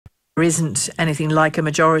isn't anything like a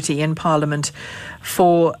majority in Parliament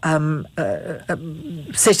for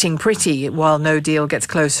sitting pretty while no deal gets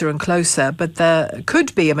closer and closer, but there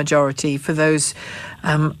could be a majority for those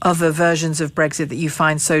other versions of Brexit that you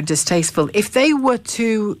find so distasteful. If they were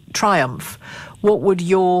to triumph, what would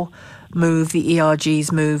your move, the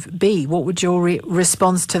ERG's move, be? What would your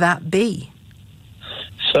response to that be?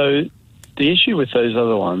 So the issue with those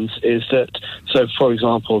other ones is that, so for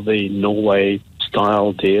example, the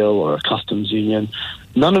Norway-style deal or a customs union,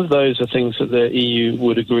 none of those are things that the EU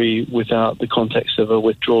would agree without the context of a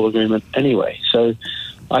withdrawal agreement anyway. So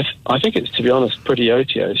I think it's, to be honest, pretty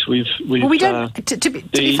odious. We don't. To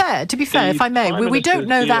be fair, if I may, we don't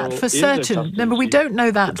know that for certain. No, but we don't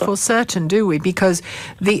know that for certain, do we? Because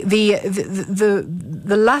the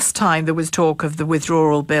last time there was talk of the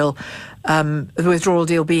withdrawal bill, the withdrawal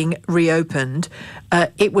deal being reopened,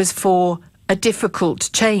 it was for a difficult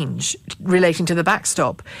change relating to the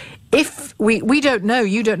backstop. If we don't know,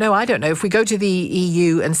 you don't know, I don't know. If we go to the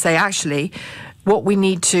EU and say, actually, what we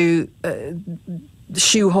need to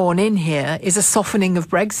shoehorn in here is a softening of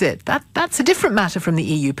Brexit, that's a different matter from the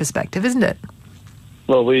EU perspective, isn't it?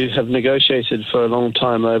 Well, we have negotiated for a long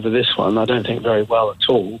time over this one, I don't think very well at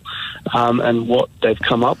all. And what they've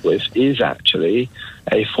come up with is actually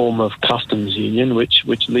a form of customs union, which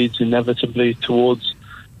leads inevitably towards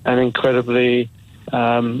an incredibly,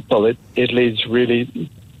 it leads really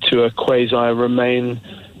to a quasi-Remain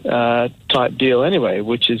type deal anyway,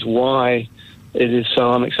 which is why it is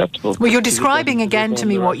so unacceptable. Well, you're describing again to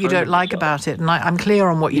me what you don't like about it, and I'm clear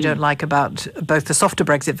on what you don't like about both the softer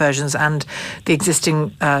Brexit versions and the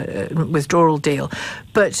existing withdrawal deal.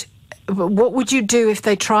 But what would you do if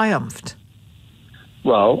they triumphed?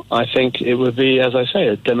 Well, I think it would be, as I say,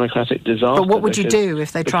 a democratic disaster. But what would you do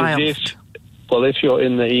if they triumphed? If you're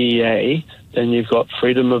in the EEA, then you've got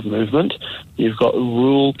freedom of movement, you've got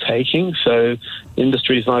rule taking, so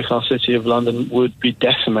industries like our City of London would be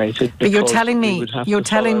decimated. But you're telling me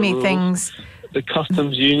things. The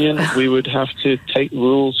customs union, we would have to take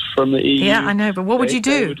rules from the EU. Yeah, I know, but what would you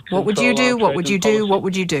do? What would you do? What would you do? What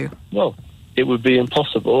would you do? Well, it would be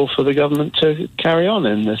impossible for the government to carry on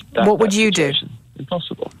in this. What would you do?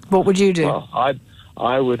 Impossible. What would you do? Well,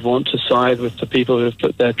 I would want to side with the people who have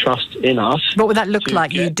put their trust in us. What would that look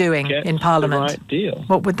like you doing in Parliament? The right deal.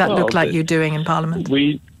 What would that look like you doing in Parliament?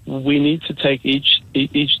 We need to take each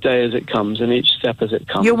day as it comes and each step as it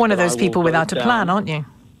comes. You're one of those people without a plan, aren't you?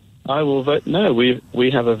 I will vote. No,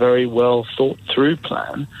 we have a very well thought through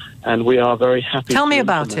plan, and we are very happy. Tell me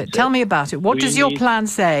about it. Tell me about it. What does your plan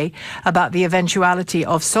say about the eventuality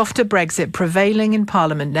of softer Brexit prevailing in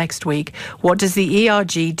Parliament next week? What does the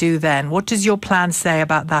ERG do then? What does your plan say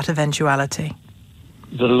about that eventuality?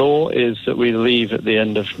 The law is that we leave at the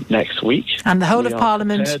end of next week. And the whole of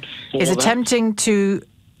Parliament is attempting to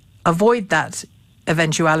avoid that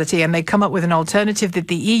eventuality, and they come up with an alternative that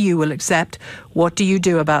the EU will accept. What do you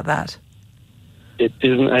do about that?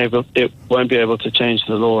 It won't be able to change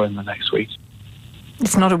the law in the next week.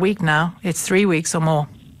 It's not a week now. It's 3 weeks or more.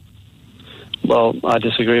 Well, I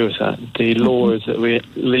disagree with that. The law is that we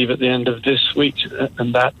leave at the end of this week,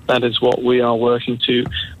 and that is what we are working to.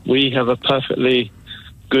 We have a perfectly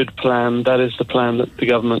good plan. That is the plan that the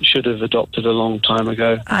government should have adopted a long time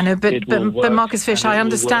ago. I know, but Marcus Fysh, I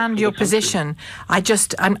understand your position.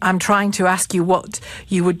 I'm trying to ask you what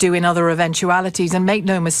you would do in other eventualities, and make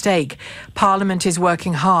no mistake, Parliament is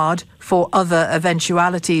working hard for other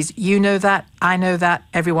eventualities. You know that, I know that,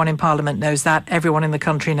 everyone in Parliament knows that, everyone in the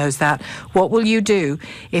country knows that. What will you do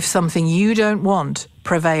if something you don't want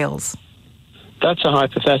prevails? That's a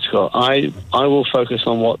hypothetical. I will focus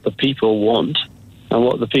on what the people want. And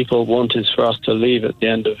what the people want is for us to leave at the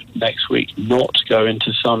end of next week, not go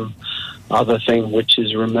into some other thing which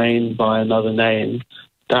is Remain by another name.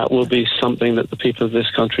 That will be something that the people of this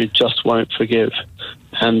country just won't forgive.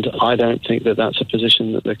 And I don't think that that's a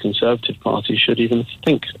position that the Conservative Party should even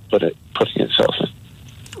think putting itself in.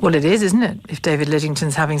 Well, it is, isn't it? If David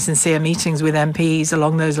Lidington's having sincere meetings with MPs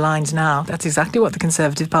along those lines now, that's exactly what the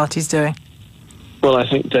Conservative Party's doing. Well, I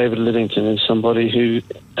think David Lidington is somebody who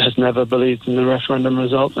has never believed in the referendum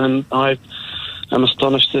result, and I am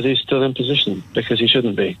astonished that he's still in position, because he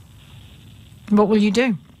shouldn't be. What will you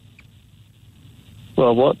do?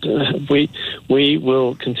 Well, we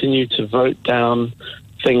will continue to vote down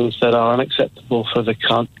things that are unacceptable for the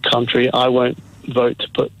country. I won't vote to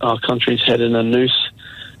put our country's head in a noose.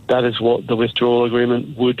 That is what the withdrawal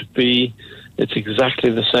agreement would be. It's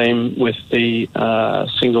exactly the same with the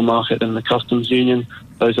single market and the customs union.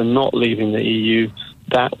 Those are not leaving the EU.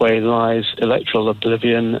 That way lies electoral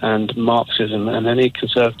oblivion and Marxism, and any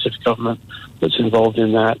Conservative government that's involved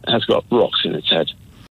in that has got rocks in its head.